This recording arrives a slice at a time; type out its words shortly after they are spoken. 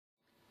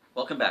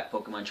Welcome back,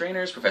 Pokemon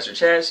trainers. Professor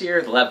Chaz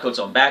here. The lab coat's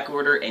on back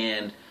order,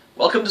 and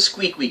welcome to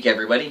Squeak Week,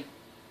 everybody.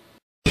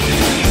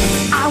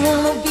 I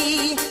wanna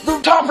be the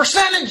top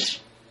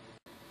percentage!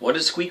 What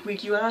is Squeak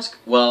Week, you ask?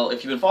 Well,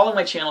 if you've been following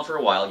my channel for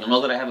a while, you'll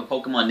know that I have a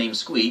Pokemon named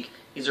Squeak.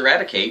 He's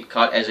Eradicate,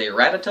 caught as a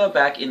Rattata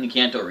back in the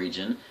Kanto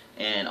region,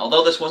 and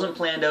although this wasn't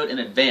planned out in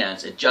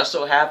advance, it just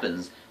so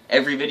happens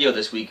every video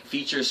this week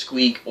features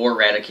Squeak or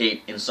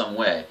Eradicate in some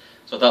way.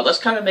 So I thought, let's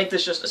kind of make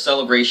this just a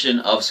celebration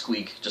of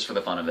Squeak, just for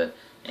the fun of it.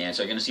 And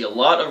so you're going to see a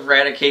lot of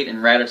Eradicate and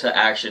Rattata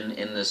action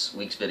in this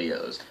week's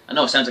videos. I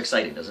know, it sounds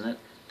exciting, doesn't it?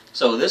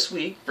 So this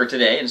week, for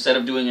today, instead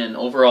of doing an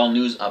overall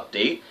news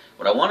update,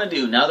 what I want to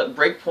do, now that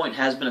BREAKpoint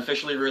has been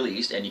officially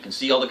released, and you can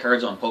see all the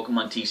cards on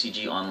Pokemon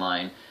TCG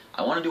online,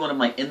 I want to do one of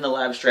my In the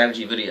Lab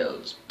strategy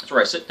videos. That's where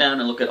I sit down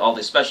and look at all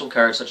the special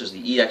cards, such as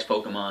the EX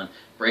Pokemon,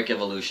 Break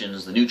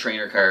Evolutions, the new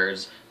trainer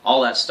cards,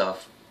 all that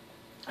stuff.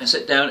 I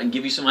sit down and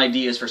give you some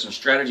ideas for some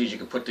strategies you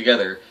can put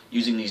together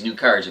using these new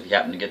cards if you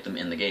happen to get them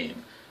in the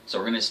game. So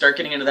we're going to start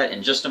getting into that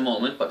in just a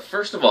moment, but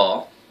first of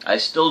all, I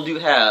still do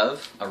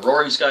have a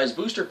Roaring Skies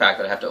booster pack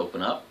that I have to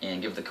open up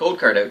and give the code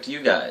card out to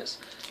you guys.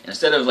 And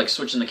instead of like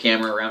switching the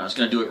camera around, I was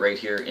going to do it right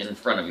here in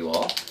front of you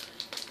all.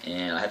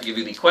 And I have to give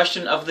you the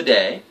question of the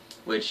day,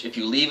 which if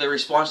you leave a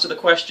response to the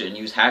question,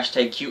 use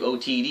hashtag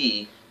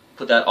QOTD,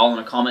 put that all in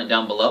a comment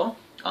down below.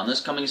 On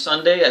this coming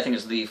Sunday, I think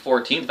it's the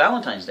 14th,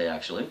 Valentine's Day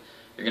actually,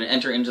 you're going to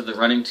enter into the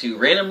running to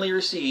randomly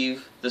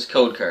receive this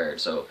code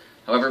card. So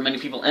however many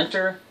people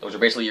enter, those are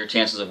basically your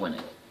chances of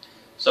winning.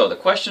 So the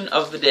question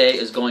of the day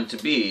is going to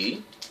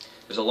be,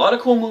 there's a lot of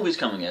cool movies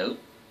coming out,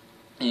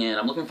 and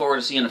I'm looking forward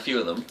to seeing a few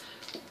of them.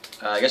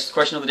 I guess the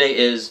question of the day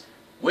is,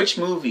 which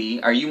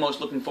movie are you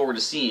most looking forward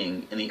to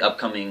seeing in the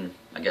upcoming,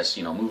 I guess,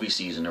 movie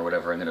season or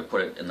whatever? I'm going to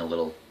put it in the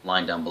little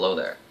line down below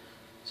there.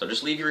 So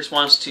just leave your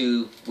response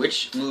to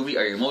which movie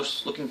are you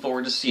most looking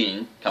forward to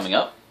seeing coming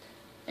up,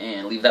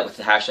 and leave that with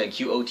the hashtag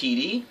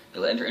QOTD.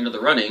 You'll enter into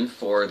the running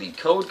for the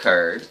code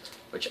card,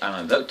 which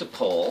I'm about to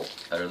pull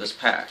out of this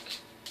pack.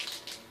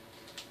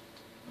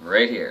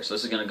 Right here. So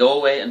this is going to go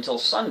away until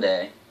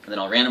Sunday, and then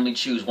I'll randomly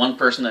choose one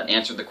person that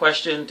answered the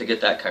question to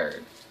get that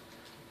card.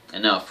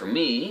 And now for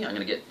me, I'm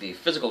going to get the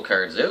physical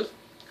cards out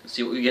and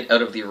see what we get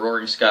out of the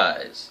Roaring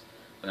Skies.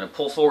 I'm going to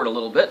pull forward a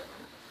little bit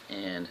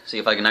and see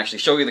if I can actually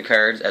show you the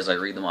cards as I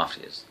read them off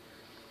to you.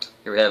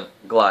 Here we have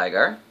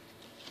Gligar,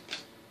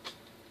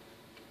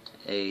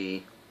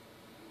 a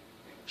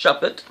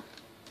Shuppet.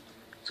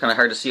 It's kind of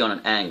hard to see on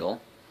an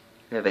angle.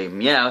 We have a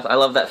Meowth. I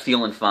love that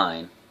Feelin'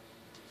 Fine.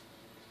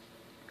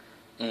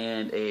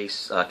 And a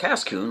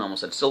Cascoon,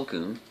 almost said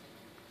Silcoon.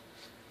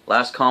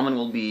 Last common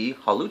will be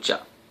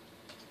Hawlucha.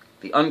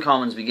 The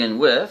uncommons begin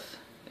with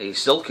a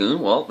Silcoon.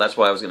 Well, that's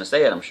why I was going to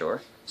say it, I'm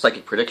sure.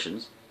 Psychic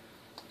Predictions.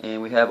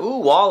 And we have,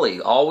 Wally.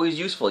 Always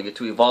useful. You get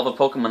to evolve a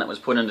Pokemon that was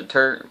put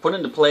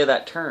into play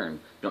that turn. You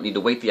don't need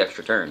to wait the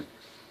extra turn.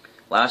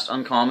 Last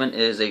uncommon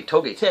is a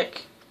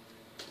Togetic.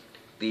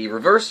 The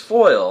reverse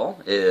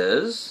foil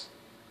is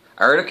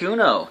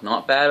Articuno.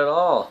 Not bad at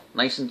all.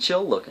 Nice and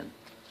chill looking.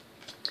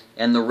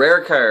 And the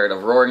rare card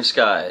of Roaring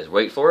Skies,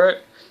 wait for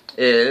it,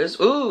 is,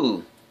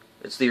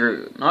 it's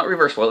the, not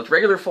reverse foil, it's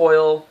regular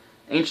foil,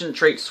 Ancient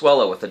Trait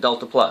Swellow with the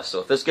Delta Plus.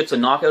 So if this gets a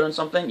knockout on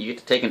something, you get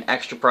to take an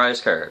extra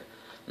prize card.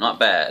 Not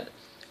bad.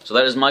 So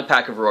that is my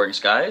pack of Roaring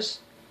Skies.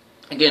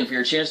 Again, for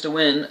your chance to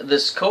win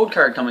this code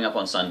card coming up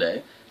on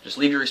Sunday, just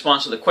leave your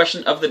response to the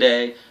question of the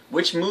day,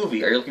 which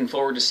movie are you looking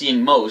forward to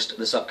seeing most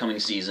this upcoming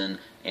season,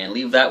 and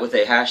leave that with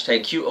a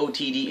hashtag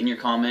QOTD in your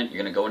comment.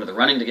 You're going to go into the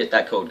running to get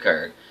that code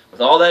card.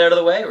 With all that out of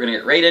the way, we're going to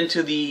get right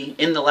into the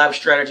In the Lab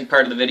strategy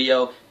part of the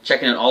video,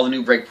 checking out all the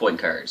new BREAKpoint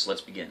cards.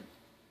 Let's begin.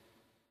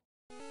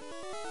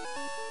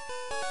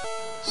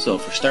 So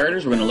for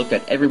starters, we're going to look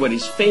at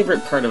everybody's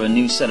favorite part of a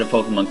new set of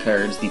Pokemon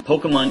cards, the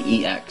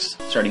Pokémon-EX.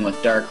 Starting with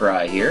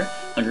Darkrai here,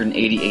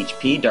 180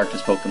 HP,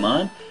 Darkness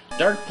Pokemon.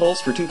 Dark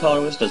Pulse for 2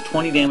 colorless does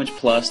 20 damage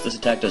plus. This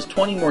attack does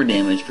 20 more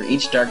damage for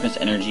each Darkness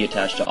energy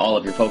attached to all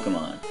of your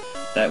Pokemon.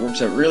 That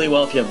works out really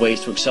well if you have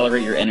ways to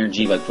accelerate your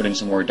energy by putting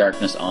some more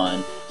Darkness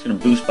on. It's going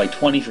to boost by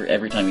 20 for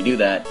every time you do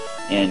that.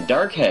 And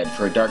Dark Head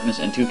for a Darkness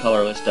and 2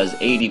 colorless does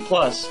 80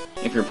 plus.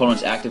 If your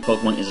opponent's active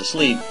Pokemon is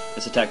asleep,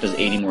 this attack does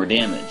 80 more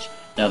damage.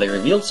 Now they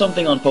revealed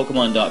something on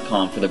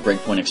Pokemon.com for the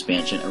BREAKpoint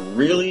expansion, a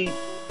really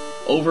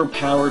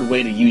overpowered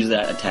way to use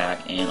that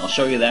attack, and I'll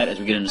show you that as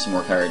we get into some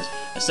more cards.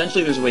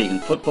 Essentially, there's a way you can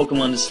put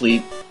Pokemon to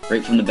sleep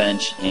right from the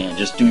bench and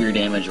just do your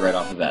damage right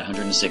off of that,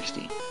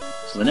 160.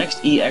 So the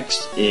next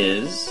EX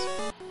is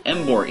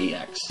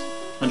Emboar-EX,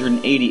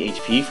 180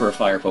 HP for a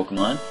fire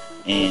Pokemon,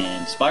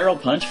 and Spiral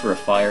Punch for a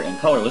fire and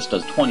colorless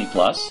does 20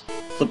 plus.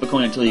 Flip a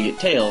coin until you get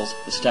tails.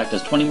 This attack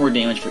does 20 more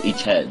damage for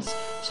each heads.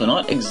 So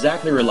not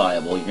exactly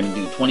reliable. You're going to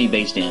do 20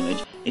 base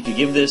damage. If you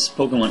give this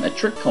Pokemon a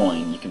trick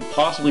coin, you can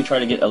possibly try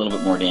to get a little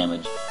bit more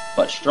damage.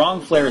 But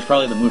Strong Flare is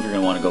probably the move you're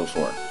going to want to go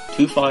for.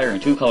 2 fire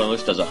and 2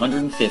 colorless does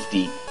 150.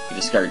 You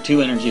discard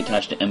 2 energy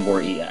attached to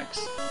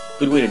Emboar-EX.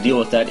 Good way to deal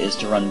with that is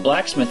to run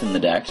Blacksmith in the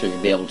deck, so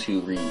you'll be able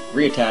to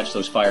reattach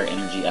those fire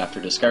energy after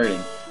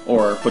discarding.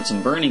 or put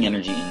some burning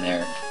energy in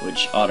there,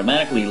 which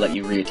automatically let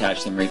you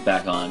reattach them right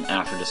back on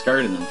after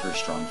discarding them for a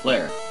strong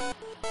flare.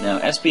 Now,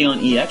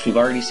 Espeon-EX we've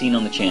already seen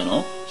on the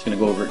channel. Just going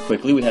to go over it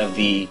quickly. We have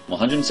the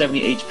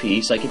 170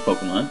 HP Psychic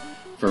Pokemon.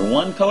 For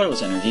 1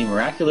 colorless energy,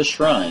 Miraculous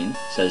Shrine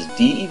says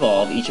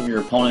de-evolve each of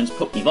your opponent's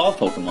evolved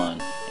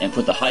Pokemon and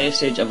put the highest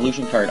stage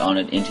evolution card on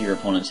it into your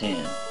opponent's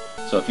hand.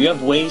 So if you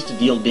have ways to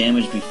deal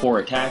damage before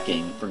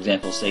attacking, for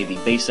example, say the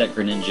base set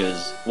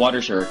Greninja's Water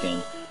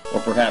Shuriken, or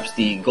perhaps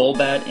the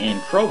Golbat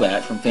and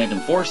Crobat from Phantom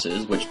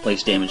Forces, which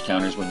place damage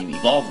counters when you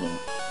evolve them,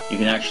 you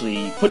can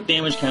actually put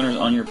damage counters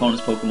on your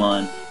opponent's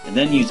Pokemon and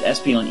then use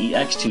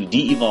Espeon-EX to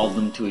de-evolve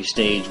them to a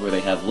stage where they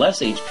have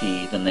less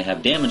HP than they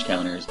have damage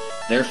counters,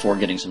 therefore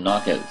getting some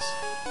knockouts.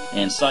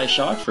 And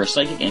Psyshock for a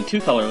Psychic and 2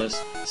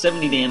 colorless,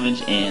 70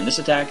 damage, and this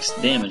attack's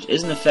damage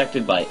isn't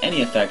affected by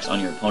any effects on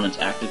your opponent's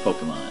active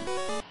Pokemon.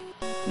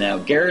 Now,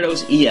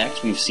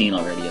 Gyarados-EX we've seen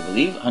already, I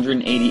believe,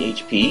 180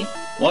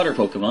 HP, Water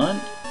Pokemon.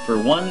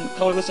 For 1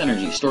 colorless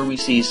energy, Stormy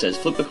Sea says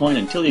flip a coin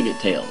until you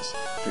get tails.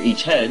 For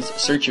each heads,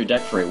 search your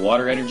deck for a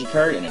water energy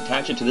card and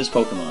attach it to this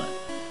Pokemon.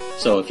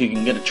 So if you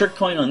can get a trick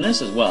coin on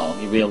this as well,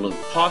 you'll be able to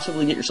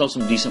possibly get yourself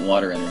some decent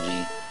water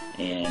energy.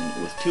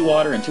 And with 2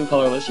 water and 2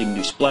 colorless, you can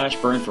do Splash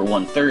Burn for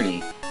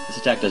 130. This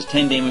attack does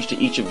 10 damage to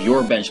each of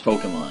your bench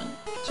Pokemon.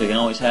 So you can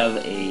always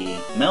have a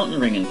Mountain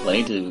Ring in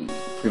play to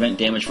prevent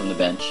damage from the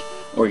bench,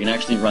 or you can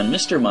actually run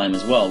Mr. Mime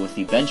as well with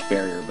the Bench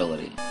Barrier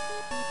ability.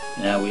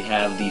 Now we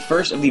have the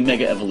first of the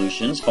Mega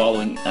Evolutions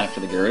following after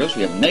the Gyarados.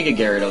 We have Mega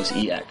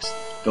Gyarados-EX.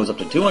 Goes up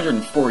to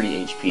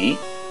 240 HP,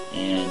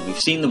 and we've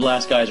seen the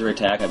Blast Geyser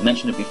attack, I've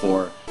mentioned it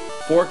before.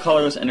 4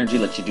 colorless energy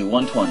lets you do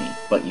 120,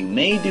 but you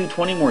may do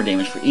 20 more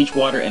damage for each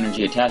water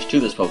energy attached to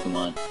this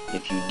Pokemon.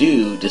 If you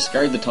do,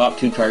 discard the top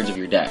 2 cards of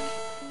your deck.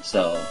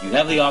 So, you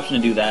have the option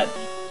to do that.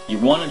 You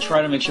want to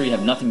try to make sure you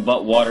have nothing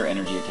but water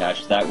energy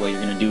attached, that way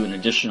you're going to do an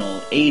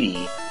additional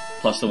 80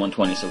 plus the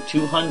 120, so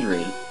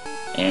 200,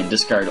 and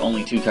discard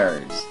only 2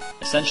 cards.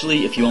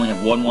 Essentially, if you only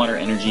have 1 water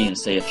energy and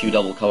say a few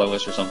double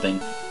colorless or something,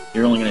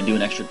 you're only going to do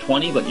an extra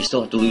 20, but you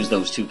still have to lose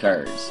those 2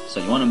 cards.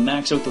 So you want to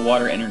max out the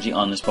water energy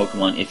on this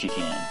Pokemon if you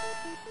can.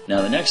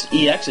 Now the next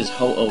EX is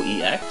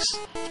Ho-Oh-EX.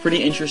 It's a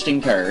pretty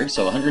interesting card,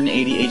 so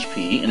 180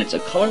 HP, and it's a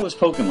colorless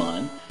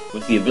Pokemon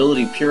with the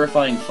ability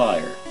Purifying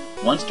Fire.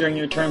 Once during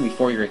your turn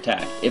before your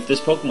attack, if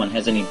this Pokemon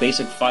has any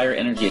basic fire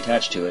energy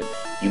attached to it,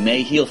 you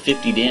may heal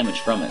 50 damage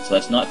from it, so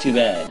that's not too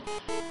bad.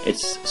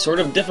 It's sort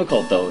of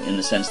difficult though, in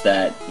the sense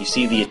that you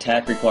see the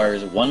attack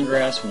requires 1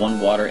 grass, 1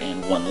 water,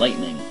 and 1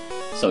 lightning.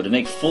 So to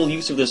make full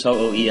use of this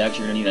Ho-Oh-EX,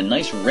 you're going to need a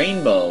nice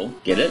rainbow,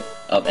 get it,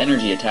 of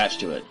energy attached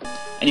to it.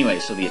 Anyway,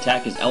 so the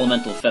attack is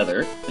Elemental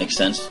Feather, makes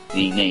sense,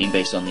 the name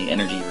based on the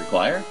energy you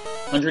require,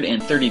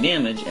 130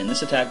 damage, and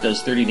this attack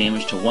does 30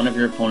 damage to one of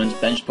your opponent's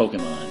benched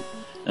Pokemon.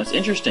 Now it's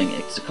interesting,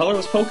 it's a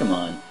colorless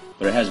Pokemon,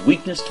 but it has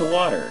weakness to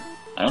water.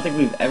 I don't think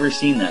we've ever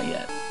seen that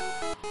yet.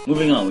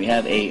 Moving on, we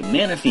have a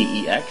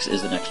Manaphy-EX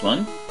is the next one.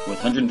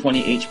 With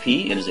 120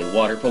 HP, it is a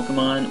water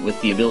Pokemon with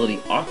the ability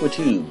Aqua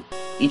Tube.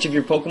 Each of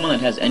your Pokemon that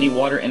has any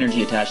water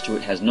energy attached to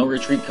it has no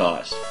retreat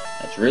cost.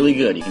 That's really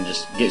good, you can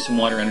just get some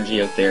water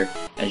energy out there.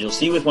 As you'll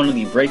see with one of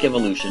the Break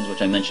Evolutions,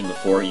 which I mentioned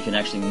before, you can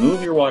actually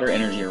move your water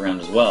energy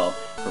around as well,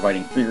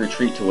 providing free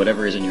retreat to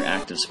whatever is in your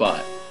active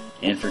spot.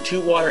 And for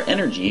 2 water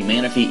energy,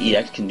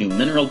 Manaphy-EX can do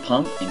Mineral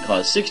Pump and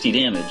cause 60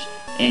 damage,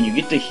 and you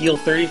get to heal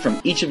 30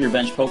 from each of your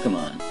bench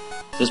Pokemon.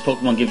 So this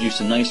Pokemon gives you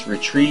some nice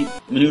retreat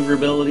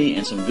maneuverability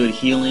and some good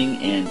healing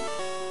and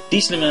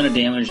decent amount of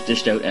damage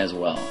dished out as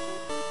well.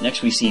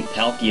 Next we see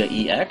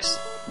Palkia-EX,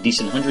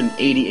 decent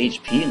 180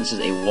 HP, and this is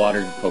a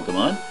water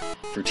Pokemon.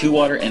 For 2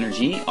 water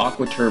energy,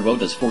 Aqua Turbo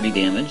does 40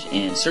 damage,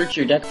 and search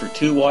your deck for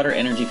 2 water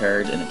energy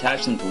cards and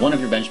attach them to one of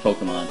your bench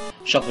Pokemon.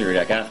 Shuffle your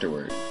deck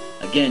afterward.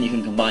 Again, you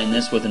can combine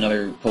this with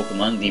another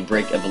Pokemon, the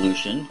Break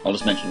Evolution. I'll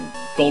just mention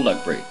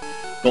Golduck Break.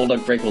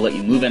 Golduck Break will let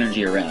you move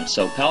energy around.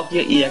 So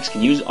Palkia-EX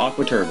can use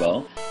Aqua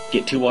Turbo,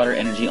 get 2 water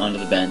energy onto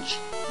the bench,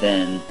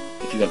 then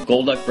if you have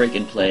Golduck Break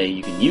in play,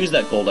 you can use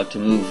that Golduck to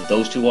move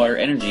those 2 water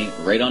energy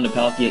right onto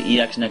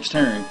Palkia-EX next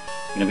turn.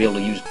 You're going to be able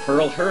to use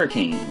Pearl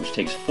Hurricane, which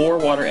takes 4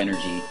 water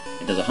energy,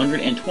 it does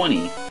 120,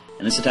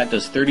 and this attack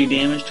does 30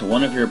 damage to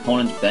one of your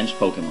opponent's bench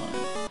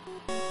Pokemon.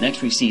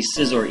 Next we see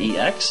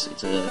Scizor-EX.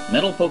 It's a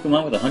metal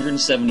Pokemon with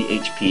 170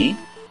 HP.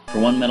 For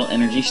 1 metal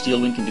energy, Steel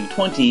Wind can do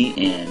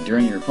 20, and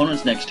during your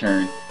opponent's next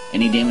turn,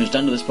 any damage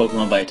done to this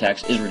Pokemon by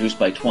attacks is reduced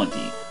by 20.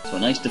 So a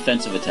nice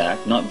defensive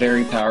attack, not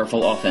very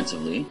powerful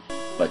offensively,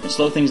 but can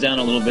slow things down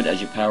a little bit as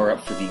you power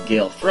up for the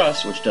Gale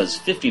Thrust, which does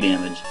 50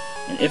 damage,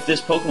 and if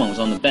this Pokemon was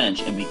on the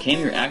bench and became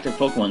your active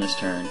Pokemon this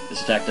turn,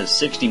 this attack does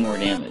 60 more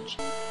damage.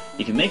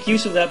 You can make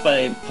use of that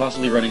by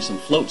possibly running some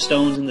Float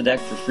Stones in the deck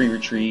for free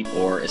retreat,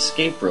 or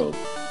Escape Rope.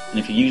 And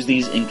if you use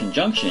these in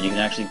conjunction, you can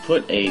actually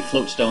put a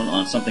Float Stone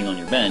on something on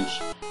your bench,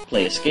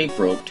 play Escape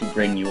Rope to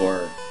bring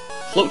your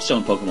Float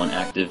Stone Pokemon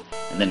active,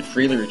 and then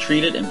freely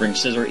retreat it and bring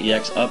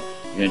Scizor-EX up.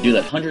 You're going to do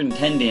that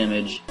 110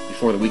 damage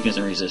before the weakness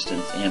and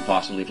resistance, and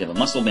possibly if you have a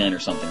Muscle Band or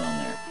something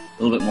on there,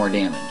 a little bit more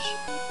damage.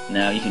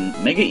 Now you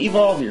can Mega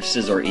Evolve your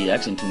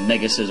Scizor-EX into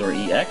Mega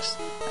Scizor-EX.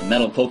 a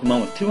metal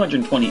Pokemon with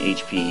 220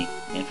 HP,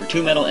 and for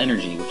 2 metal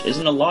energy, which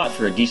isn't a lot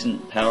for a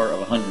decent power of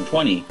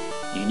 120, you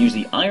can use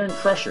the Iron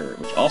Crusher,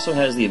 which also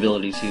has the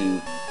ability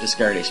to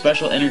discard a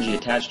special energy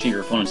attached to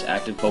your opponent's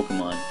active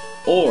Pokemon,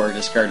 or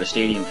discard a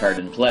Stadium card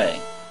in play.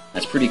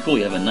 That's pretty cool,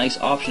 you have a nice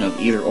option of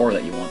either or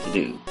that you want to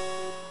do.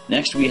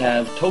 Next we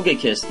have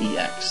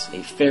Togekiss-EX,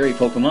 a fairy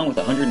Pokemon with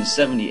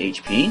 170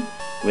 HP,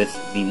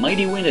 with the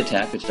Mighty Wind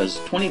attack, which does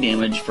 20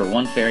 damage for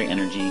 1 fairy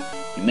energy.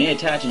 You may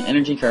attach an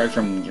energy card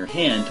from your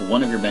hand to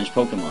one of your bench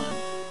Pokemon.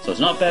 So it's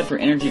not bad for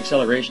energy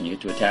acceleration, you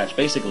get to attach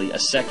basically a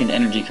second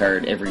energy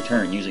card every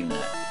turn using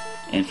that.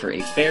 And for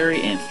a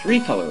fairy and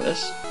 3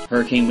 colorless,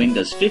 Hurricane Wing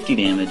does 50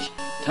 damage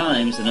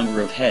times the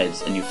number of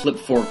heads, and you flip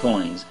 4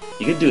 coins.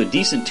 You could do a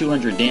decent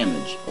 200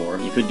 damage, or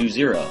you could do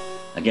 0.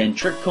 Again,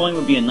 Trick Coin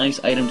would be a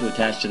nice item to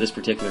attach to this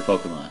particular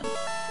Pokemon.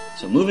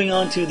 So moving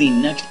on to the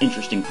next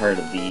interesting part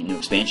of the new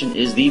expansion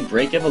is the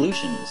Break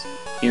evolutions.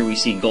 Here we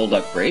see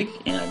Golduck Break,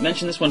 and I've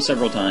mentioned this one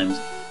several times.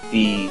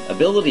 The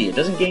ability, it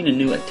doesn't gain a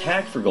new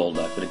attack for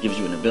Golduck, but it gives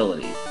you an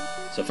ability.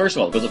 So first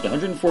of all, it goes up to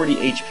 140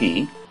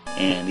 HP,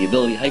 and the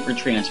ability Hyper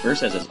Transfer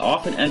says as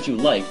often as you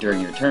like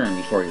during your turn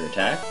before your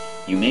attack,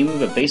 you may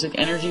move a basic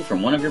energy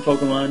from one of your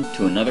Pokemon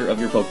to another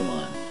of your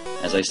Pokemon.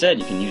 As I said,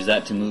 you can use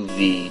that to move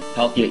the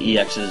Palkia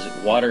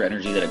EX's water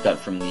energy that it got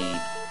from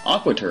the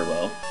Aqua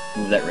Turbo,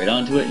 move that right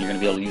onto it, and you're going to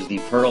be able to use the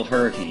Pearl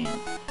Hurricane.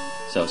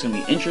 So it's going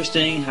to be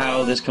interesting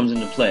how this comes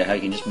into play, how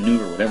you can just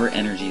maneuver whatever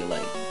energy you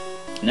like.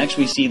 Next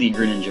we see the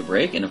Greninja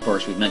Break, and of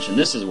course we've mentioned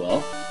this as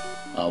well.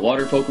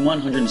 Water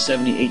Pokemon,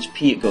 170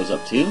 HP it goes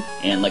up to,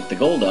 and like the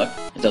Golduck,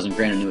 it doesn't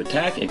grant a new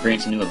attack, it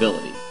grants a new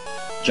ability.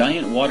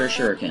 Giant Water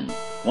Shuriken.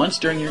 Once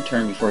during your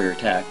turn before your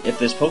attack, if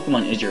this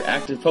Pokemon is your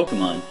active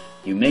Pokemon,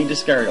 you may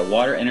discard a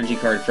water energy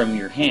card from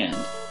your hand.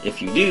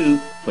 If you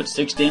do, put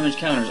 6 damage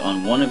counters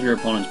on one of your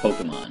opponent's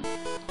Pokemon.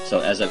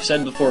 So as I've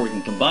said before, we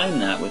can combine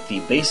that with the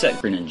base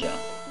set Greninja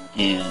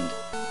and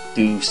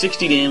do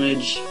 60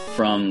 damage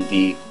from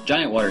the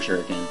Giant Water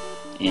Shuriken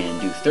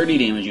and do 30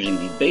 damage using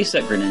the base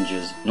set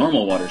Greninja's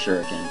normal Water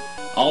Shuriken,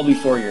 all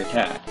before your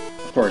attack.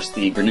 Of course,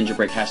 the Greninja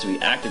Break has to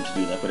be active to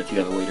do that, but if you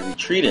have a way to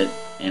retreat it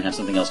and have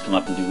something else come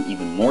up and do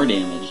even more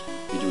damage,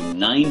 you're doing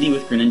 90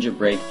 with Greninja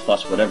Break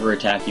plus whatever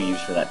attack you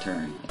use for that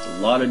turn. That's a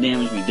lot of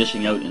damage to be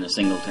dishing out in a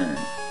single turn.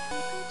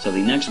 So the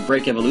next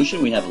Break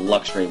evolution, we have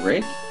Luxray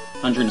Break.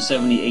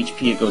 170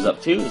 HP it goes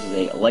up to. This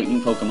is a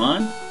Lightning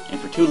Pokemon. And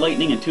for 2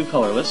 Lightning and 2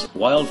 colorless,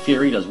 Wild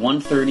Fury does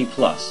 130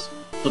 plus.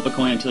 Flip a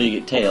coin until you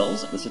get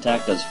tails. This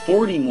attack does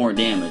 40 more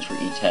damage for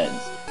each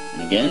heads.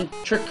 And again,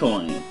 Trick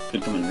Coin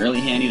could come in really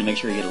handy to make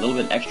sure you get a little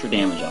bit extra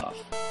damage off.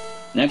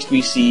 Next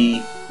we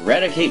see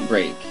Eradicate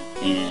Break.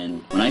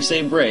 And when I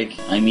say break,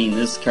 I mean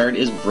this card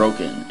is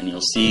broken, and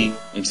you'll see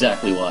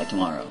exactly why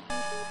tomorrow.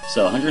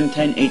 So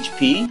 110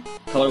 HP,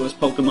 colorless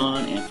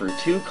Pokemon, and for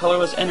 2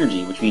 colorless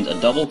energy, which means a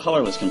double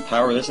colorless can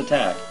power this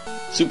attack,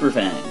 Super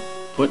Fang.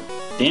 Put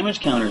damage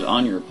counters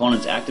on your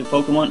opponent's active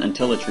Pokemon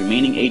until its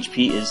remaining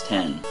HP is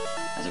 10.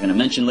 As I'm going to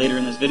mention later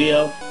in this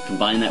video,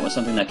 combine that with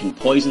something that can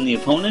poison the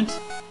opponent,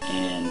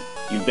 and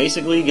you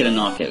basically get a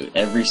knockout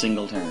every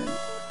single turn.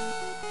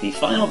 The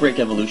final Break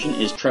evolution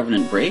is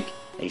Trevenant Break,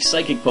 a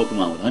Psychic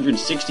Pokemon with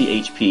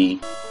 160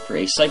 HP. For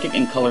a Psychic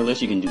and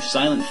colorless, you can do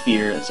Silent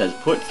Fear that says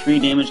put 3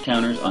 damage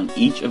counters on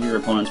each of your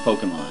opponent's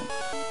Pokemon.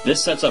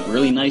 This sets up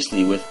really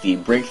nicely with the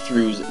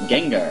Breakthrough's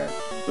Gengar,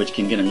 which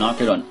can get a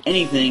knockout on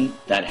anything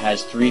that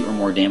has 3 or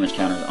more damage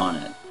counters on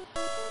it.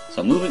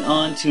 So moving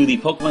on to the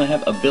Pokemon that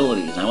have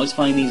abilities, I always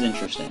find these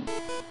interesting.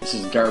 This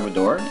is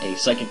Garbodor, a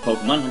Psychic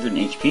Pokemon, 100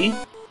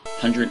 HP.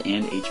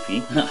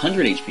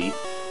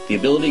 The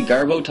ability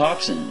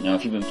Garbotoxin. Now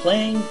if you've been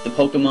playing the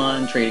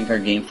Pokemon trading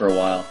card game for a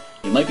while,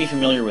 you might be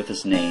familiar with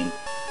this name.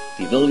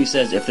 The ability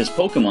says if this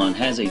Pokemon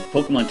has a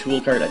Pokemon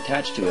tool card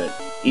attached to it,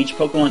 each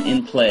Pokemon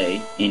in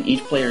play, in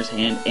each player's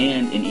hand,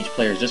 and in each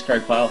player's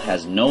discard pile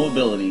has no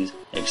abilities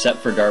except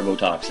for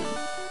Garbotoxin.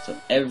 So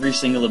every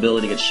single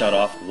ability gets shut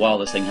off while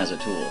this thing has a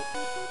tool.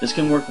 This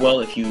can work well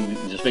if you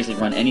just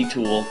basically run any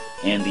tool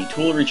and the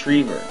tool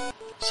retriever.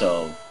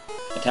 So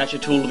attach a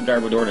tool to the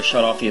Garbodor to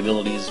shut off the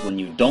abilities when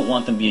you don't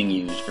want them being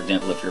used. For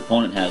example, if your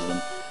opponent has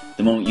them,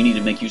 the moment you need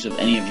to make use of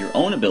any of your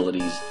own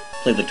abilities,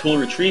 play the tool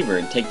retriever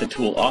and take the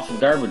tool off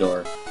of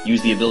Garbodor,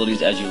 use the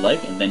abilities as you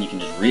like, and then you can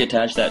just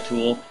reattach that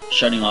tool,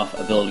 shutting off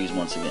abilities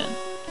once again.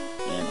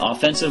 And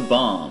Offensive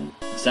Bomb.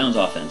 It sounds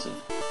offensive.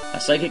 A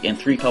Psychic and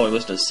 3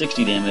 colorless does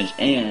 60 damage,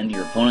 and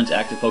your opponent's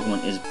active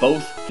Pokemon is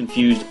both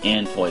confused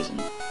and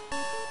poisoned.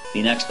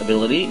 The next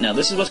ability, now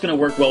this is what's going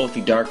to work well with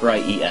the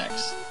Darkrai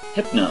EX.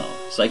 Hypno,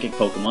 Psychic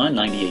Pokemon,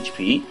 90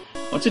 HP.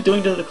 What's it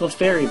doing to the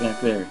Clefairy back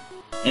there?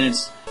 And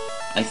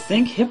I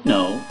think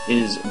Hypno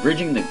is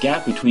bridging the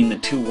gap between the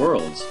 2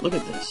 worlds. Look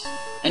at this.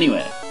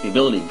 Anyway, the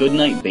ability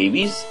Goodnight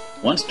Babies.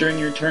 Once during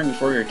your turn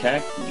before your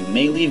attack, you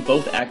may leave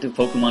both active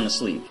Pokemon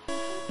asleep.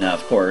 Now,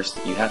 of course,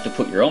 you have to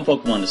put your own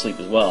Pokemon to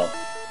sleep as well,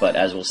 but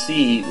as we'll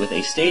see with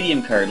a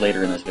Stadium card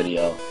later in this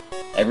video,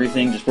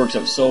 everything just works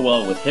out so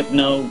well with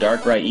Hypno,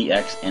 Darkrai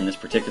EX, and this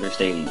particular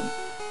Stadium.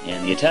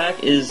 And the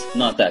attack is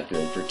not that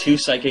good. For 2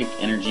 Psychic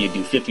Energy, you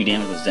do 50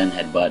 damage with Zen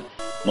Headbutt.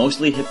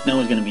 Mostly Hypno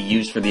is going to be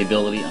used for the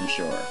ability, I'm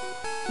sure.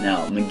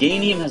 Now,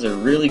 Meganium has a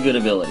really good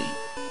ability.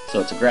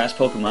 So it's a Grass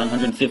Pokemon,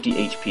 150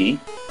 HP.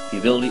 The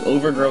ability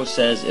Overgrow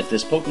says if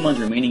this Pokemon's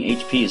remaining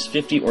HP is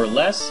 50 or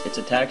less, its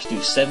attacks do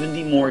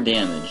 70 more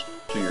damage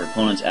to your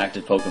opponent's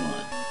active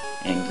Pokemon.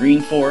 And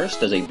Green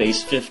Forest does a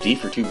base 50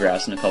 for 2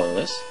 Grass and a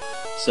Colorless.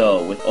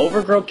 So with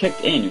Overgrow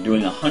kicked in, you're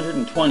doing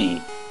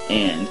 120,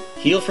 and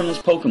heal from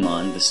this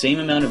Pokemon the same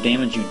amount of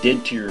damage you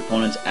did to your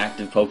opponent's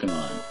active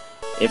Pokemon.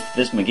 If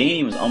this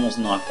Meganium is almost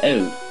knocked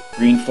out,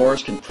 Green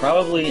Forest can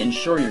probably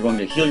ensure you're going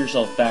to heal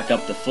yourself back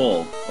up to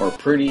full, or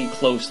pretty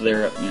close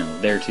there,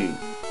 there too.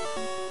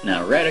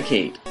 Now,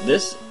 Raticate.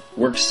 This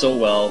works so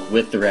well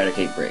with the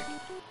Raticate break.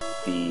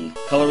 The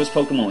colorless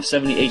Pokemon with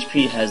 70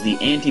 HP has the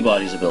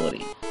Antibodies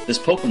ability. This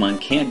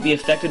Pokemon can't be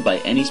affected by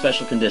any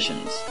special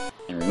conditions,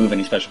 and remove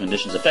any special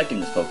conditions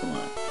affecting this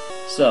Pokemon.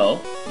 So,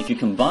 if you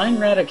combine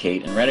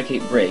Raticate and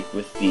Raticate Break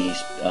with the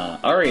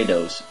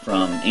Ariados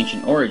from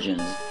Ancient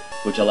Origins,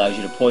 which allows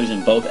you to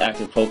poison both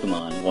active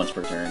Pokemon once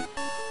per turn,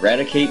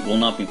 Raticate will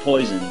not be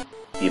poisoned,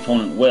 the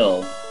opponent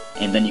will,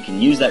 and then you can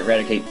use that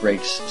Raticate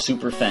Break's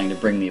Super Fang to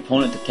bring the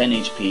opponent to 10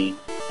 HP.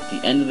 At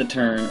the end of the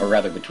turn, or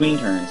rather between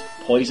turns,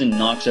 Poison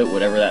knocks out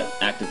whatever that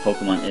active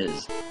Pokemon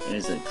is. It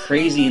is a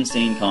crazy,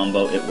 insane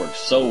combo. It works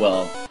so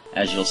well,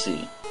 as you'll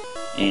see.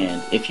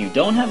 And if you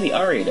don't have the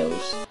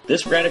Ariados,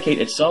 this Raticate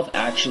itself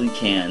actually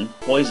can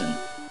poison.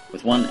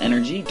 With 1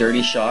 energy,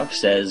 Dirty Shock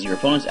says your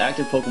opponent's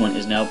active Pokemon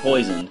is now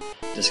poisoned.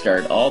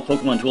 Discard all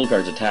Pokemon tool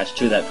cards attached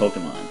to that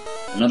Pokemon.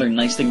 Another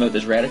nice thing about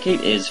this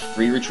Raticate is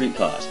free retreat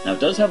cost. Now it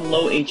does have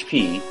low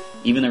HP,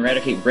 even the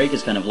Raticate Break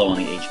is kind of low on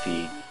the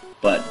HP,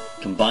 but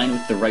combined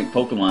with the right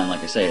Pokemon,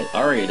 like I say,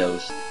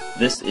 Ariados,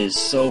 this is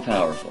so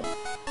powerful.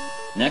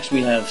 Next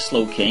we have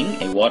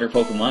Slowking, a water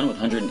Pokemon with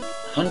 100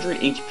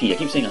 HP. I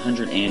keep saying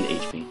 100 and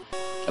HP.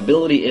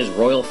 Ability is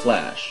Royal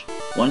Flash.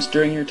 Once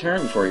during your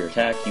turn, before your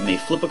attack, you may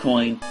flip a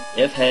coin.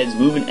 If heads,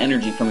 move an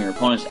energy from your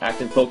opponent's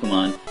active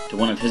Pokemon to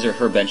one of his or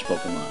her bench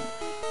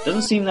Pokemon.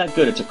 Doesn't seem that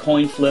good. It's a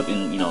coin flip,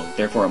 and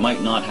therefore it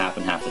might not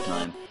happen half the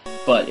time.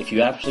 But if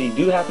you actually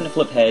do happen to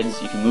flip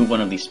heads, you can move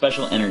one of these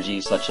special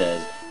energies, such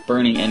as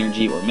Burning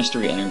Energy or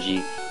Mystery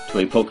Energy, to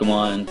a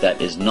Pokemon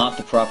that is not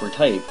the proper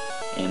type,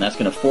 and that's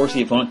going to force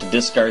the opponent to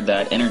discard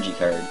that energy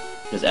card.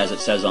 Because as it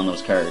says on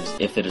those cards,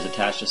 if it is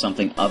attached to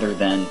something other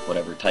than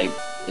whatever type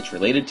it's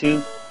related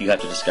to, you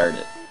have to discard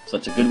it. So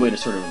it's a good way to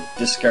sort of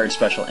discard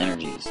special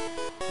energies.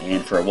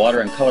 And for a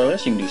water and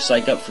colorless, you can do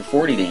Psych Up for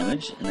 40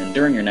 damage, and then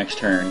during your next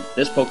turn,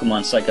 this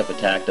Pokemon Psych Up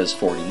attack does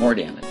 40 more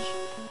damage.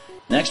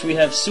 Next we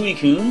have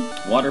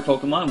Suicune, water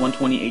Pokemon,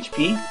 120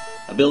 HP.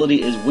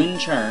 Ability is Wind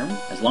Charm.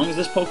 As long as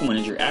this Pokemon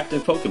is your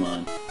active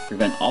Pokemon,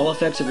 prevent all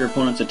effects of your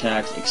opponent's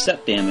attacks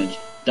except damage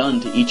done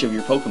to each of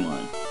your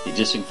Pokemon. The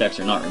existing effects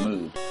are not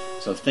removed.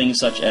 So things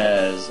such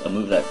as a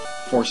move that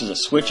forces a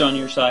switch on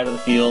your side of the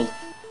field,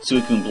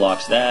 Suicune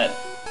blocks that,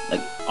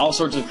 like all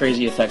sorts of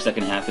crazy effects that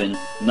can happen,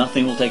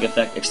 nothing will take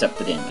effect except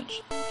the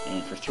damage.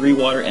 And for 3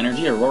 water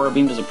energy, Aurora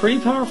Beam does a pretty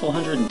powerful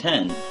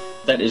 110.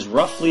 That is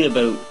roughly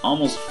about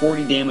almost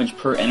 40 damage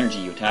per energy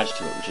you attach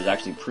to it, which is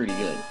actually pretty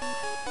good.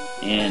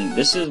 And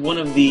this is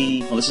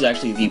this is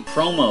actually the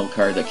promo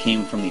card that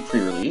came from the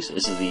pre-release.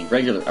 This is the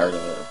regular art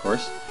of it, of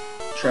course.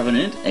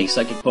 Trevenant, a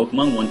psychic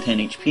Pokemon,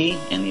 110 HP,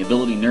 and the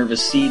ability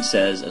Nervous Seed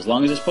says, as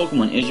long as this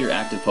Pokemon is your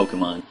active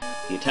Pokemon,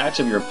 the attacks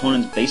of your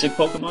opponent's basic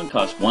Pokemon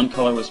cost 1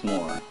 colorless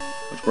more,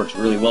 which works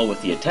really well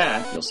with the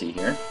attack, you'll see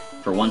here.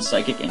 For 1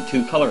 psychic and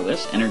 2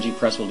 colorless, Energy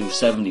Press will do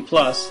 70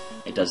 plus.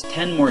 It does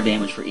 10 more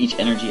damage for each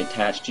energy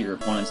attached to your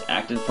opponent's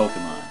active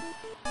Pokemon.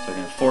 So you're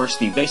going to force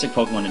the basic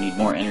Pokemon to need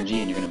more energy,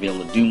 and you're going to be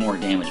able to do more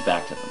damage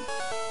back to them.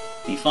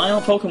 The final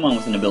Pokemon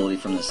with an ability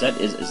from the set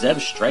is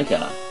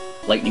Zebstrika,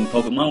 lightning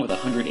Pokemon with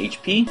 100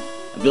 HP.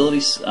 Ability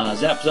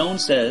Zap Zone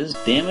says,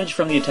 damage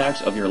from the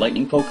attacks of your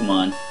lightning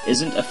Pokemon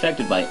isn't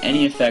affected by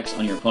any effects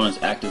on your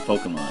opponent's active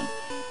Pokemon.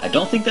 I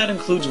don't think that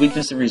includes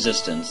weakness and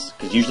resistance,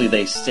 because usually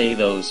they say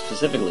those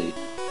specifically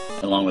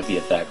along with the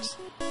effects.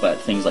 But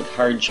things like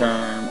Hard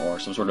Charm or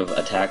some sort of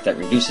attack that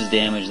reduces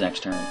damage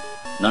next turn,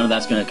 none of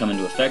that's going to come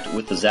into effect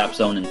with the Zap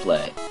Zone in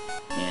play.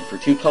 And for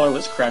 2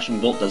 colorless,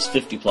 Crashing Bolt does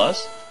 50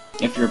 plus.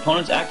 If your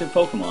opponent's active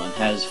Pokemon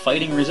has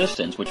Fighting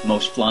Resistance, which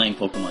most flying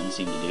Pokemon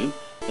seem to do,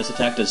 this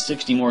attack does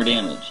 60 more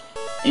damage.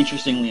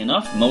 Interestingly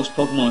enough, most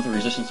Pokemon with a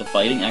resistance to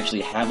fighting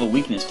actually have a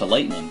weakness to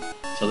lightning,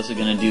 so this is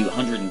going to do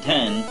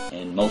 110,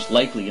 and most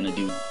likely going to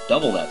do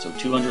double that, so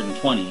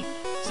 220.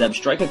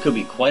 Zebstrika could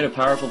be quite a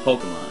powerful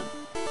Pokemon.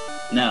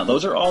 Now,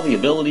 those are all the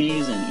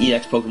abilities and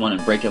EX Pokemon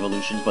and Break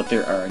evolutions, but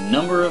there are a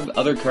number of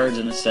other cards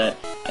in the set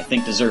I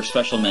think deserve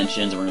special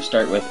mentions, and we're going to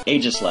start with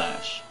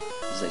Aegislash.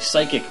 This is a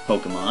Psychic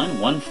Pokemon,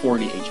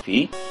 140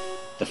 HP.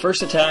 The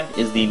first attack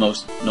is the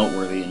most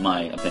noteworthy in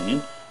my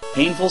opinion.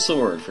 Painful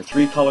Sword for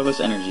 3 colorless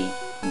energy.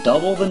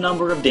 Double the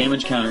number of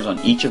damage counters on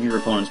each of your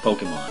opponent's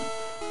Pokemon.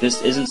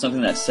 This isn't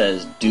something that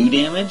says do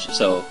damage,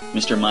 so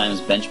Mr.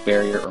 Mime's Bench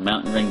Barrier or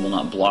Mountain Ring will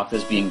not block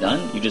this being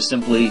done. You just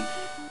simply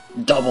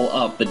double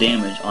up the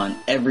damage on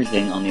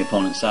everything on the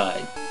opponent's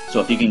side. So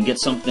if you can get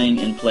something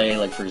in play,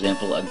 like for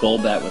example a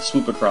Golbat with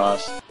Swoop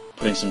Across,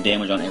 putting some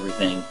damage on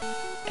everything,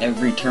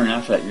 every turn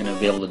after that you're going to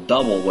be able to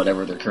double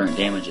whatever their current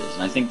damage is.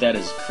 And I think that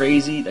is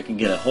crazy. That can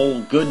get a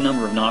whole good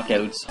number of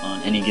knockouts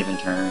on any given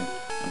turn.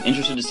 I'm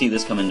interested to see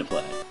this come into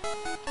play.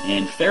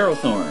 And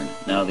Ferrothorn.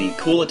 Now the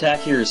cool attack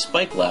here is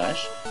Spike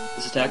Lash.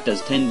 This attack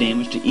does 10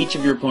 damage to each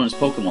of your opponent's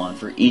Pokemon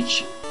for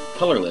each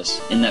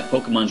colorless in that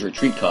Pokemon's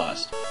retreat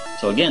cost.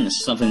 So again, this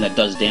is something that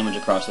does damage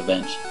across the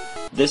bench.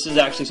 This is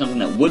actually something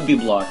that would be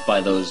blocked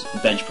by those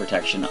bench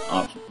protection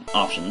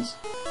options,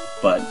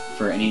 but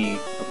for any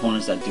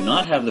opponents that do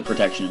not have the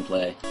protection in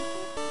play,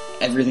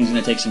 everything's going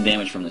to take some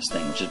damage from this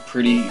thing, which is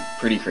pretty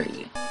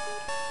crazy.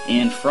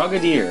 And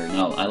Frogadier.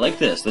 Now, I like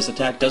this. This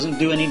attack doesn't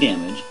do any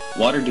damage.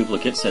 Water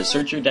Duplicate says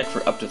search your deck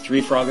for up to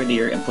 3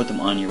 Frogadier and put them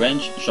on your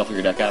bench, shuffle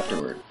your deck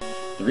afterward.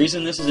 The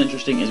reason this is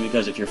interesting is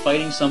because if you're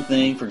fighting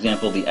something, for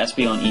example the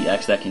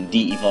Espeon-EX that can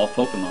de-evolve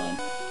Pokemon,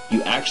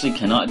 you actually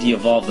cannot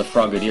de-evolve the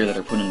Frogadier that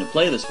are put into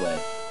play this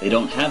way. They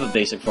don't have a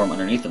basic form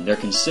underneath them. They're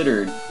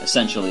considered,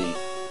 essentially,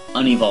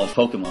 unevolved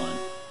Pokemon.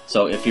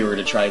 So if you were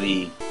to try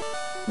the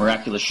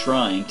Miraculous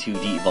Shrine to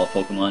de-evolve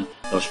Pokemon,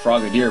 those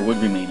Frogadier would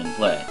remain in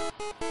play.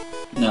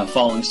 Now,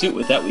 following suit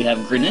with that, we have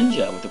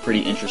Greninja with a pretty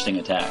interesting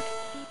attack.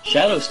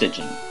 Shadow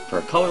Stitching. For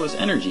a colorless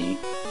energy,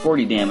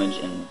 40 damage,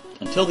 and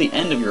until the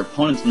end of your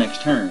opponent's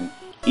next turn,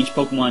 each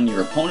Pokemon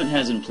your opponent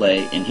has in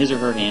play in his or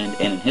her hand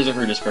and in his or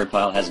her discard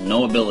pile has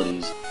no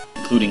abilities,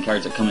 including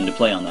cards that come into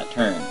play on that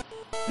turn.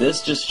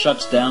 This just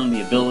shuts down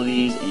the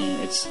abilities,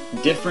 and it's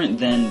different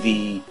than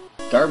the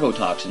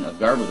Garbotoxin of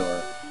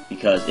Garbodor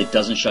because it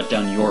doesn't shut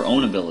down your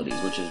own abilities,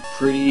 which is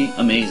pretty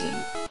amazing.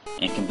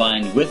 And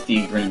combined with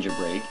the Greninja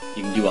Break,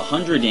 you can do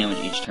 100 damage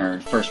each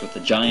turn, first with the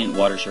Giant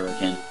Water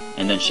Shuriken,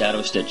 and then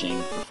Shadow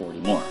Stitching for 40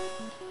 more.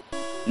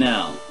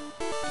 Now,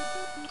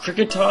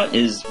 Kricketot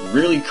is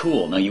really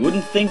cool. Now, you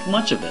wouldn't think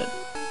much of it.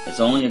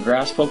 It's only a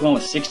grass Pokemon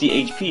with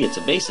 60 HP, it's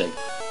a basic.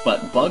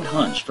 But Bug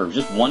Hunch, for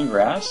just 1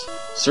 grass,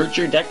 search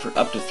your deck for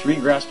up to 3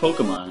 grass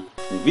Pokemon,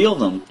 reveal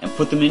them, and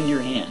put them into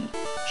your hand.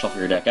 Shuffle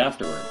your deck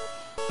afterward.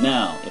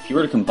 Now, if you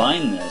were to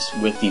combine this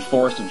with the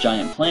Forest of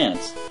Giant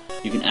Plants,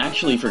 you can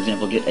actually, for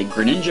example, get a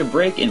Greninja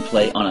Break in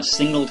play on a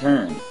single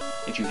turn.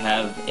 If you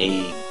have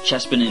a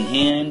Chespin in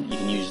hand, you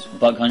can use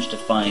Bug Hunch to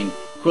find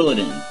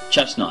Quilladin,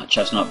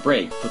 Chestnut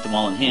Break, put them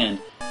all in hand.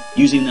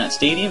 Using that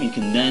stadium, you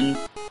can then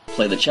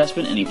play the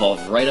Chespin and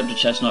evolve right up to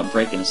Chestnut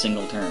Break in a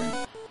single turn.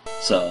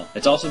 So,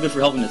 it's also good for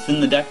helping to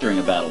thin the deck during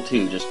a battle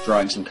too, just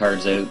drawing some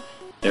cards out,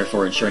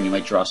 therefore ensuring you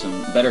might draw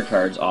some better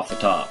cards off the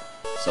top.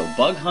 So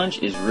Bug Hunch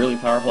is really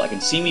powerful. I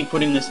can see me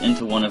putting this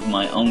into one of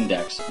my own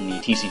decks in the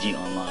TCG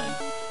Online.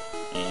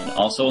 And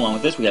also, along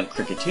with this, we have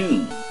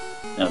Kricketune.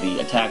 Now, the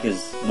attack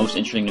is most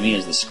interesting to me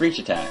is the Screech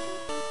attack.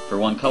 For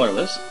 1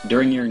 colorless,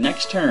 during your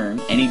next turn,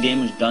 any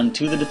damage done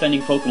to the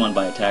defending Pokemon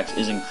by attacks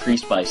is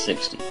increased by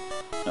 60.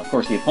 Now, of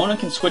course, the opponent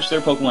can switch their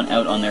Pokemon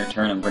out on their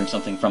turn and bring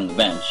something from the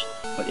bench,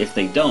 but if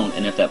they don't,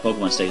 and if that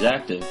Pokemon stays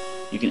active,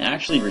 you can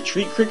actually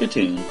retreat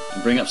Kricketune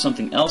and bring up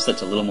something else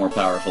that's a little more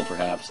powerful,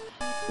 perhaps.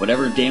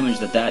 Whatever damage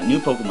that new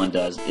Pokemon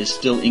does is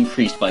still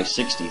increased by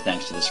 60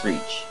 thanks to the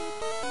Screech.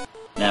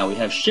 Now we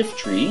have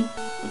Shiftry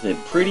with a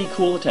pretty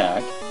cool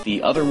attack, the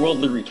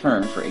Otherworldly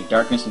Return for a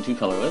Darkness and 2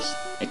 colorless.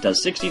 It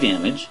does 60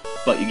 damage,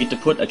 but you get to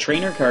put a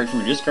trainer card from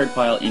your discard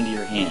pile into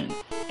your hand.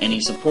 Any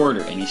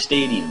supporter, any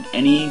stadium,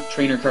 any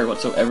trainer card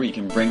whatsoever you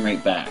can bring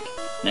right back.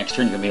 Next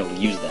turn you're going to be able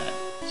to use that.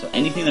 So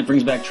anything that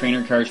brings back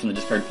trainer cards from the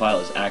discard pile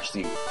is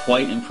actually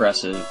quite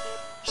impressive,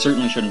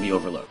 certainly shouldn't be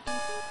overlooked.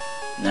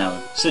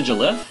 Now,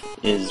 Sigilyph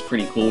is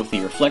pretty cool with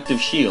the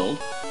Reflective Shield.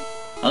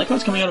 I like how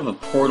it's coming out of a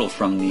portal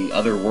from the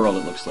other world,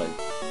 it looks like.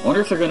 I wonder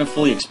if they're going to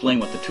fully explain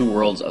what the 2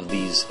 worlds of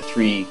these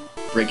 3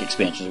 break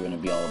expansions are going to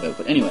be all about.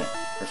 But anyway,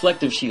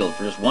 Reflective Shield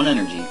for just 1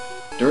 energy.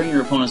 During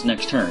your opponent's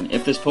next turn,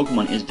 if this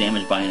Pokemon is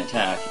damaged by an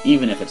attack,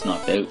 even if it's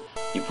knocked out,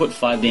 you put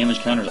 5 damage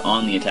counters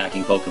on the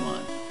attacking Pokemon.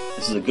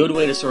 This is a good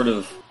way to sort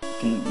of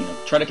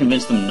try to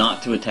convince them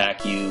not to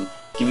attack you,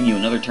 giving you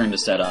another turn to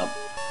set up,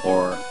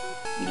 or,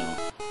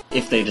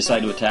 if they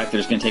decide to attack,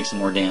 they're just going to take some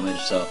more damage,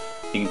 so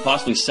you can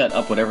possibly set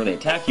up whatever they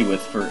attack you with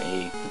for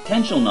a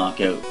potential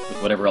knockout with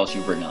whatever else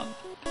you bring up.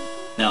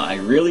 Now, I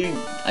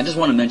just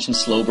want to mention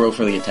Slowbro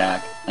for the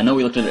attack. I know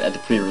we looked at it at the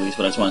pre-release,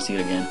 but I just want to see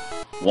it again.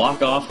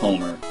 Walk Off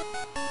Homer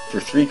for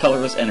 3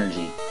 colorless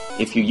energy.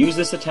 If you use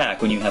this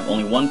attack when you have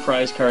only 1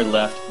 prize card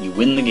left, you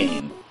win the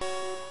game.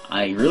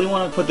 I really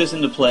want to put this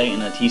into play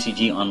in a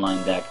TCG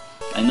Online deck.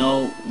 I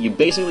know you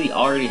basically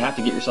already have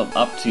to get yourself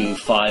up to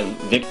 5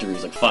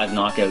 victories, like 5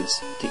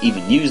 knockouts, to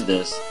even use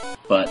this,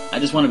 but I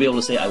just want to be able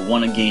to say I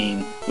won a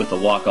game with a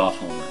walk-off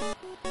homer.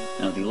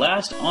 Now the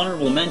last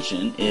honorable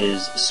mention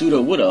is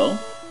Sudowoodo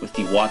with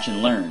the Watch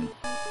and Learn.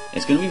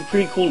 It's going to be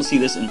pretty cool to see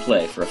this in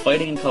play. For a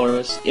fighting and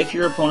colorless, if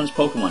your opponent's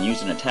Pokemon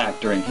used an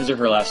attack during his or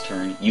her last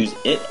turn, use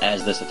it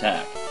as this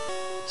attack.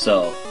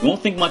 So, you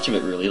won't think much of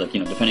it really,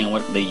 depending on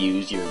what they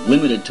use, you're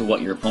limited to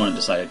what your opponent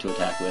decided to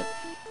attack with.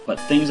 But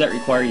things that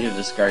require you to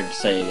discard,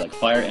 say, like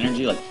Fire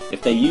Energy, like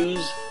if they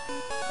use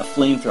a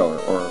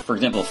flamethrower, or for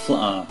example,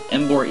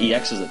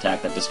 BREAK's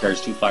attack that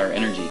discards 2 fire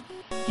energy.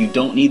 You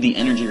don't need the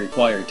energy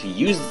required to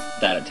use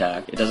that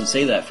attack. It doesn't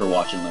say that for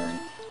Watch and Learn.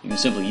 You can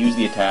simply use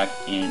the attack,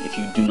 and if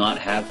you do not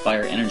have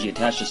fire energy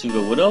attached to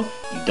Pseudo Widow,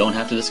 you don't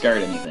have to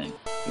discard anything.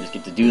 You just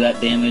get to do that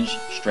damage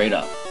straight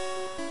up.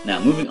 Now,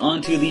 moving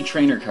on to the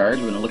trainer cards,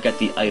 we're going to look at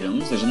the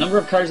items. There's a number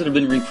of cards that have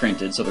been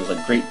reprinted, so there's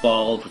like Great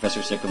Ball,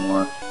 Professor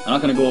Sycamore. I'm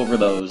not going to go over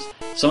those.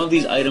 Some of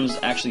these items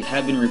actually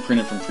have been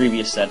reprinted from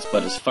previous sets,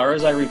 but as far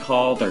as I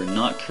recall, they're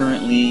not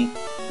currently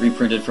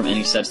reprinted from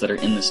any sets that are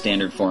in the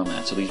standard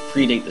format, so these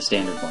predate the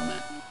standard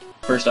format.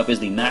 First up is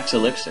the Max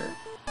Elixir.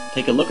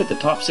 Take a look at the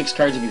top 6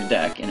 cards of your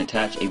deck and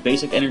attach a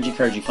basic energy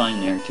card you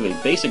find there to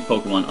a basic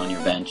Pokemon on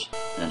your bench,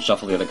 and then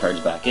shuffle the other cards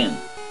back in.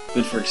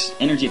 Good for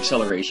energy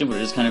acceleration, but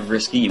it is kind of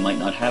risky. You might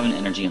not have an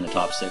energy in the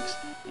top 6.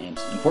 And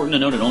it's important to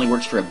note it only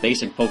works for a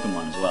basic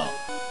Pokemon as well.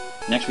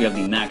 Next we have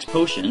the Max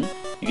Potion.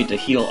 You get to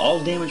heal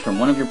all damage from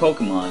one of your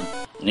Pokemon,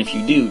 and if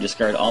you do,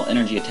 discard all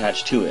energy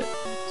attached to it.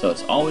 So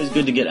it's always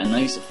good to get a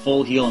nice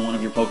full heal on one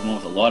of your Pokemon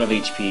with a lot of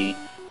HP.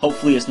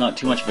 Hopefully it's not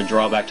too much of a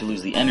drawback to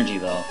lose the energy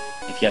though.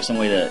 If you have some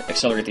way to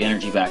accelerate the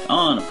energy back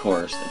on, of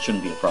course, that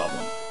shouldn't be a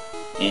problem.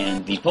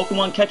 And the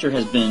Pokemon Catcher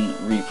has been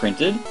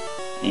reprinted.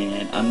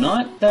 And I'm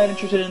not that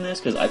interested in this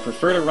because I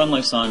prefer to run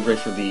Lysandre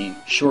for the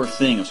sure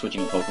thing of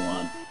switching a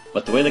Pokemon.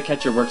 But the way the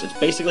catcher works, it's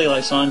basically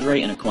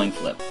Lysandre and a coin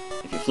flip.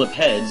 If you flip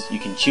heads, you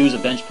can choose a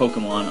bench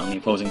Pokemon on the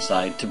opposing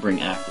side to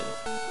bring active.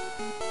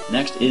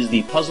 Next is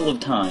the Puzzle of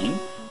Time,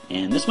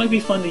 and this might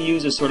be fun to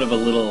use as sort of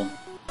a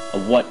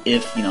what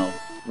if,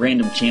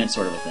 random chance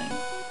sort of a thing.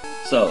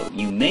 So,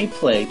 you may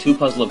play 2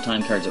 Puzzle of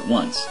Time cards at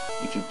once.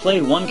 If you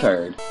play 1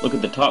 card, look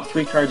at the top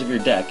 3 cards of your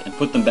deck and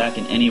put them back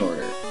in any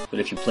order. But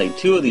if you play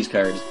 2 of these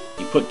cards,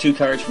 you put 2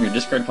 cards from your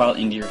discard pile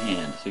into your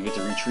hand, so you get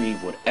to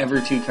retrieve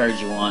whatever 2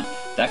 cards you want.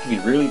 That can be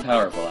really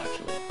powerful,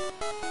 actually.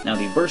 Now,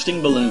 the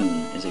Bursting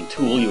Balloon is a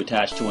tool you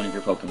attach to one of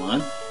your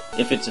Pokemon.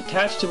 If it's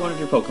attached to one of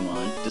your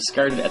Pokemon,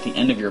 discard it at the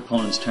end of your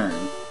opponent's turn,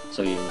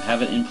 so you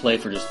have it in play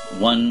for just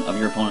one of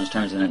your opponent's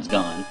turns and then it's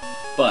gone.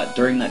 But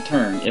during that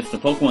turn, if the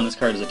Pokemon this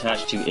card is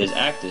attached to is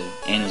active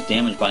and is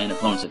damaged by an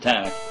opponent's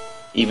attack,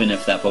 even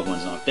if that Pokemon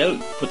is knocked out,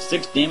 put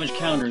 6 damage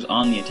counters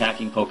on the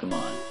attacking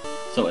Pokemon.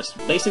 So it's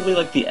basically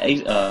like the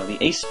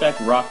Ace-Spec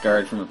Rock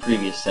Guard from a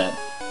previous set,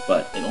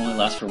 but it only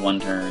lasts for 1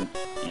 turn,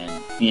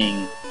 and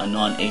being a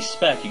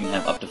non-Ace-Spec, you can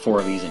have up to 4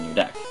 of these in your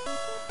deck.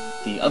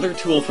 The other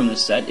tool from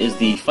this set is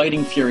the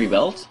Fighting Fury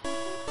Belt.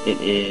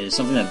 It is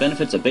something that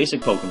benefits a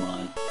basic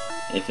Pokemon.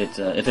 If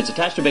it's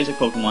attached to a basic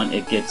Pokemon,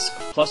 it gets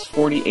plus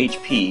 40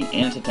 HP,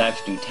 and its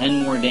attacks do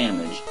 10 more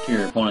damage to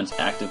your opponent's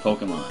active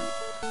Pokemon.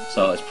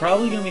 So it's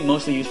probably going to be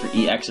mostly used for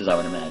EXs, I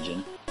would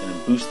imagine. Going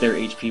to boost their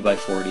HP by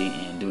 40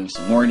 and doing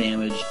some more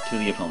damage to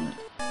the opponent.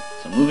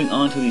 So moving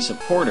on to the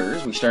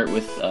supporters, we start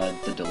with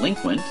the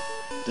Delinquent.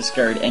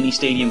 Discard any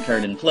stadium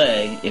card in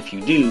play. If you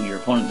do, your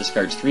opponent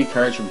discards 3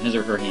 cards from his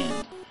or her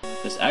hand.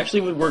 This actually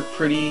would work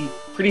pretty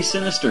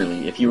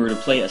sinisterly if you were to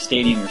play a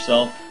stadium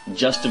yourself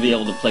just to be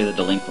able to play the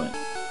Delinquent.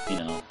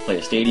 Play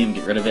a stadium,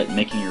 get rid of it,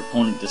 making your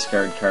opponent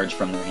discard cards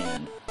from their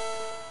hand.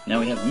 Now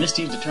we have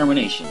Misty's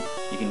Determination.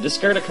 You can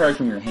discard a card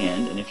from your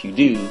hand, and if you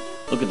do,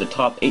 look at the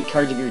top 8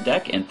 cards of your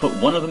deck and put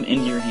one of them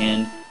into your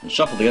hand and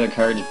shuffle the other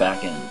cards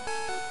back in.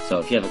 So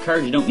if you have a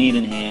card you don't need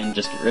in hand,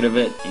 just get rid of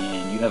it,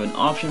 and you have an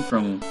option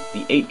from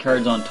the 8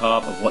 cards on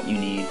top of what you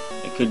need.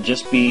 It could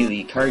just be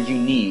the card you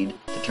need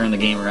to turn the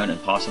game around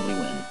and possibly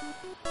win.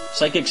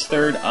 Psychic's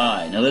Third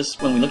Eye. Now this,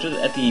 when we looked at it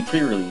at the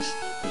pre-release,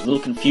 there's a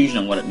little confusion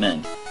on what it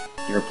meant.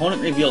 Your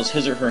opponent reveals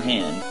his or her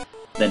hand,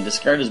 then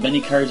discard as many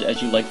cards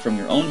as you like from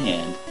your own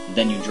hand, and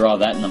then you draw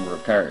that number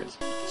of cards.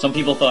 Some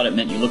people thought it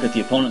meant you look at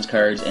the opponent's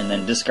cards and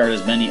then discard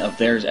as many of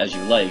theirs as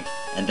you like,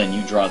 and then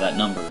you draw that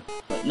number.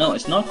 But no,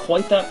 it's not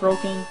quite that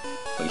broken,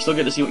 but you still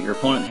get to see what your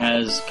opponent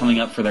has coming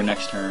up for their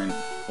next turn,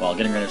 while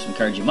getting rid of some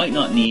cards you might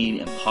not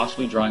need, and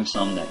possibly drawing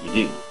some that you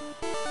do.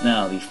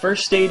 Now, the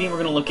first stadium we're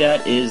going to look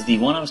at is the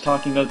one I was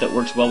talking about that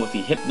works well with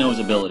the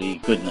Hypnose ability,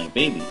 Goodnight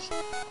Babies.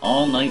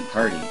 All Night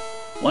Party.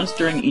 Once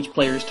during each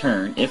player's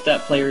turn, if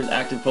that player's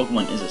active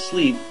Pokemon is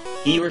asleep,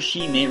 he or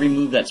she may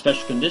remove that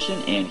special condition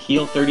and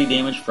heal 30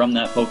 damage from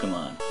that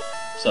Pokemon.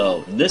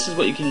 So this is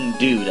what you can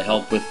do to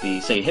help with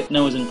the, say,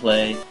 Hypnose in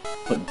play,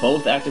 put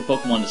both active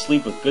Pokemon to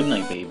sleep with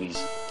Goodnight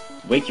Babies,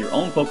 wake your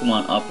own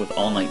Pokemon up with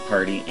All Night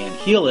Party, and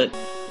heal it.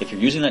 If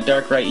you're using that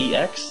Darkrai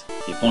EX,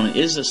 the opponent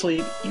is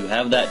asleep, you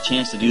have that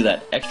chance to do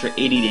that extra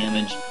 80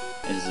 damage.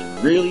 It is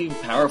a really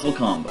powerful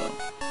combo.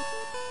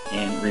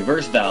 And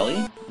Reverse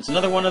Valley, it's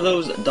another one of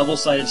those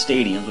double-sided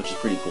stadiums, which is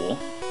pretty cool.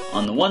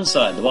 On the one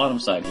side, the bottom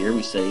side here,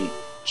 we say,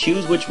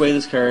 choose which way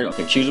this card,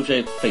 choose which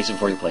way to face it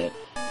before you play it.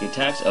 The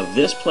attacks of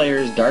this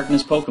player's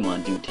Darkness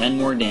Pokemon do 10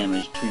 more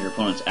damage to your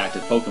opponent's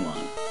active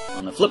Pokemon.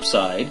 On the flip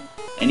side,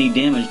 any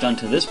damage done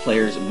to this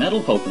player's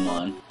Metal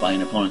Pokemon by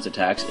an opponent's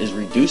attacks is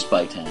reduced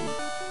by 10.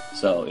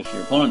 So if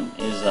your opponent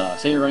is,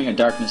 say you're running a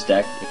Darkness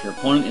deck, if your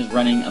opponent is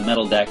running a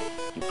Metal deck,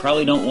 you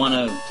probably don't want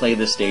to play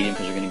this stadium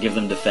because you're going to give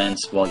them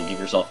defense while you give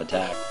yourself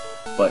attack.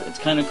 But it's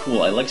kind of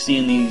cool. I like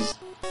seeing these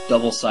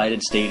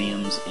double-sided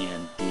stadiums,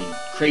 and the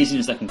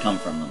craziness that can come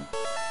from them.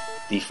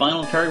 The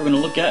final card we're going to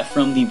look at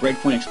from the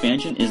BREAKpoint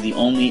expansion is the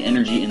only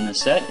energy in the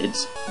set.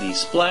 It's the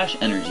Splash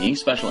Energy,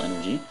 Special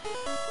Energy.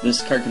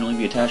 This card can only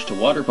be attached to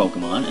water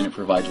Pokemon, and it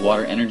provides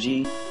water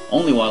energy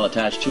only while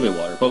attached to a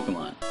water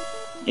Pokemon.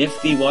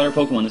 If the water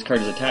Pokemon this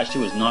card is attached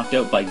to is knocked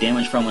out by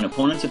damage from an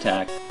opponent's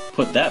attack,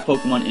 put that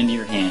Pokemon into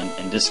your hand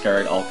and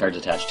discard all cards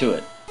attached to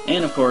it.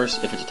 And of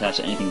course, if it's attached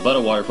to anything but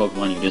a water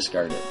Pokemon, you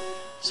discard it.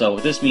 So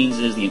what this means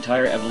is the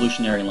entire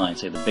evolutionary line,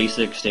 say the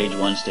basic, stage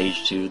 1,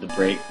 stage 2, the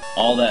break,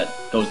 all that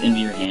goes into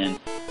your hand.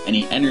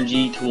 Any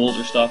energy, tools,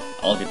 or stuff,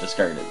 all get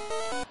discarded.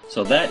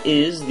 So that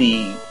is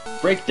the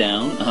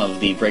breakdown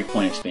of the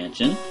BREAKpoint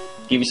expansion.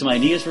 Give you some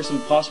ideas for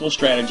some possible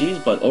strategies,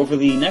 but over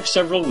the next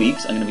several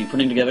weeks I'm going to be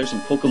putting together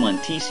some Pokemon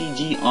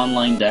TCG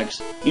online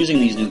decks using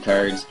these new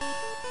cards.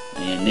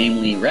 And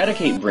namely,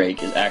 Eradicate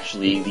Break is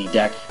actually the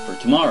deck for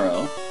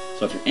tomorrow.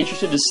 So if you're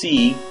interested to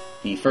see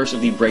the first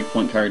of the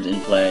BREAKpoint cards in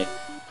play,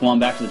 come on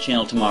back to the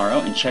channel tomorrow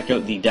and check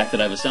out the deck that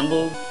I've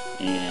assembled,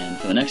 and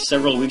for the next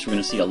several weeks we're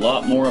going to see a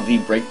lot more of the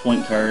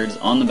BREAKpoint cards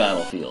on the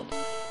battlefield.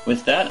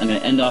 With that, I'm going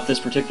to end off this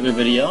particular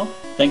video.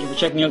 Thank you for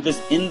checking out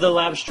this In the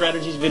Lab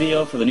Strategies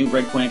video for the new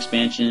BREAKpoint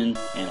expansion,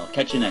 and I'll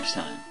catch you next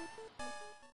time.